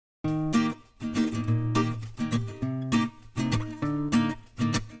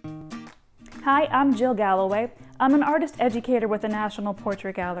Hi, I'm Jill Galloway. I'm an artist educator with the National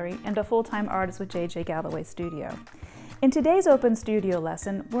Portrait Gallery and a full-time artist with J.J. Galloway Studio. In today's open studio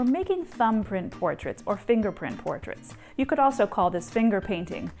lesson, we're making thumbprint portraits or fingerprint portraits. You could also call this finger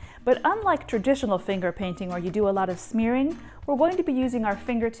painting. But unlike traditional finger painting where you do a lot of smearing, we're going to be using our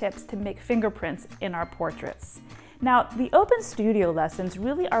fingertips to make fingerprints in our portraits. Now, the open studio lessons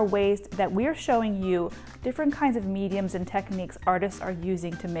really are ways that we're showing you different kinds of mediums and techniques artists are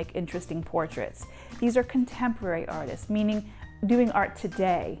using to make interesting portraits. These are contemporary artists, meaning doing art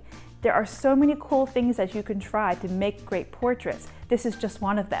today. There are so many cool things that you can try to make great portraits. This is just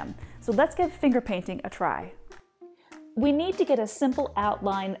one of them. So let's give finger painting a try. We need to get a simple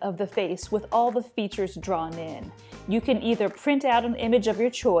outline of the face with all the features drawn in. You can either print out an image of your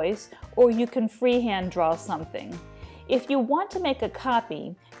choice or you can freehand draw something. If you want to make a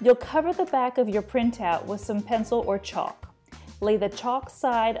copy, you'll cover the back of your printout with some pencil or chalk. Lay the chalk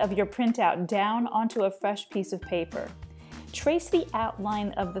side of your printout down onto a fresh piece of paper. Trace the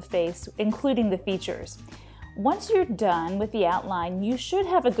outline of the face, including the features. Once you're done with the outline, you should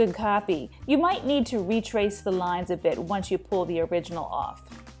have a good copy. You might need to retrace the lines a bit once you pull the original off.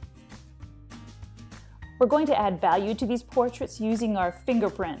 We're going to add value to these portraits using our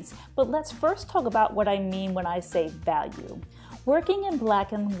fingerprints, but let's first talk about what I mean when I say value. Working in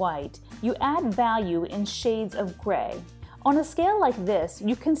black and white, you add value in shades of gray. On a scale like this,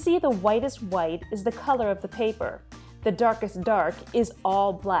 you can see the whitest white is the color of the paper. The darkest dark is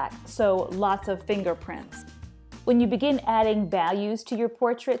all black, so lots of fingerprints. When you begin adding values to your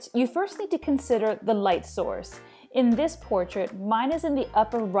portraits, you first need to consider the light source. In this portrait, mine is in the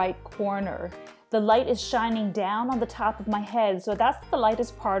upper right corner. The light is shining down on the top of my head, so that's the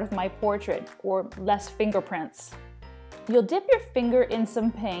lightest part of my portrait, or less fingerprints. You'll dip your finger in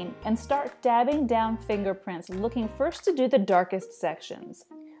some paint and start dabbing down fingerprints, looking first to do the darkest sections.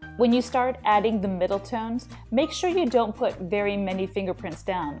 When you start adding the middle tones, make sure you don't put very many fingerprints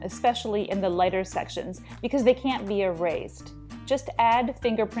down, especially in the lighter sections, because they can't be erased. Just add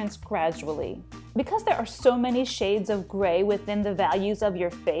fingerprints gradually. Because there are so many shades of gray within the values of your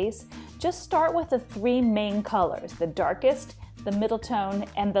face, just start with the three main colors, the darkest, the middle tone,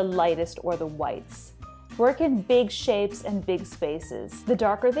 and the lightest or the whites. Work in big shapes and big spaces. The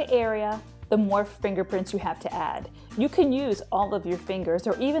darker the area, the more fingerprints you have to add. You can use all of your fingers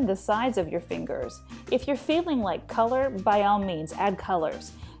or even the sides of your fingers. If you're feeling like color, by all means, add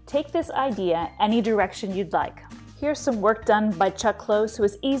colors. Take this idea any direction you'd like. Here's some work done by Chuck Close, who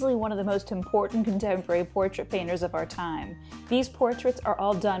is easily one of the most important contemporary portrait painters of our time. These portraits are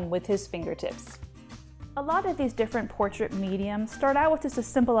all done with his fingertips. A lot of these different portrait mediums start out with just a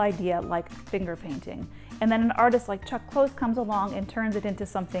simple idea like finger painting, and then an artist like Chuck Close comes along and turns it into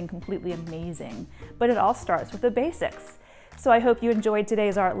something completely amazing. But it all starts with the basics. So I hope you enjoyed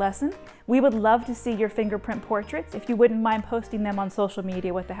today's art lesson. We would love to see your fingerprint portraits. If you wouldn't mind posting them on social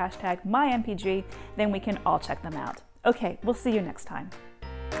media with the hashtag MyMPG, then we can all check them out. Okay, we'll see you next time.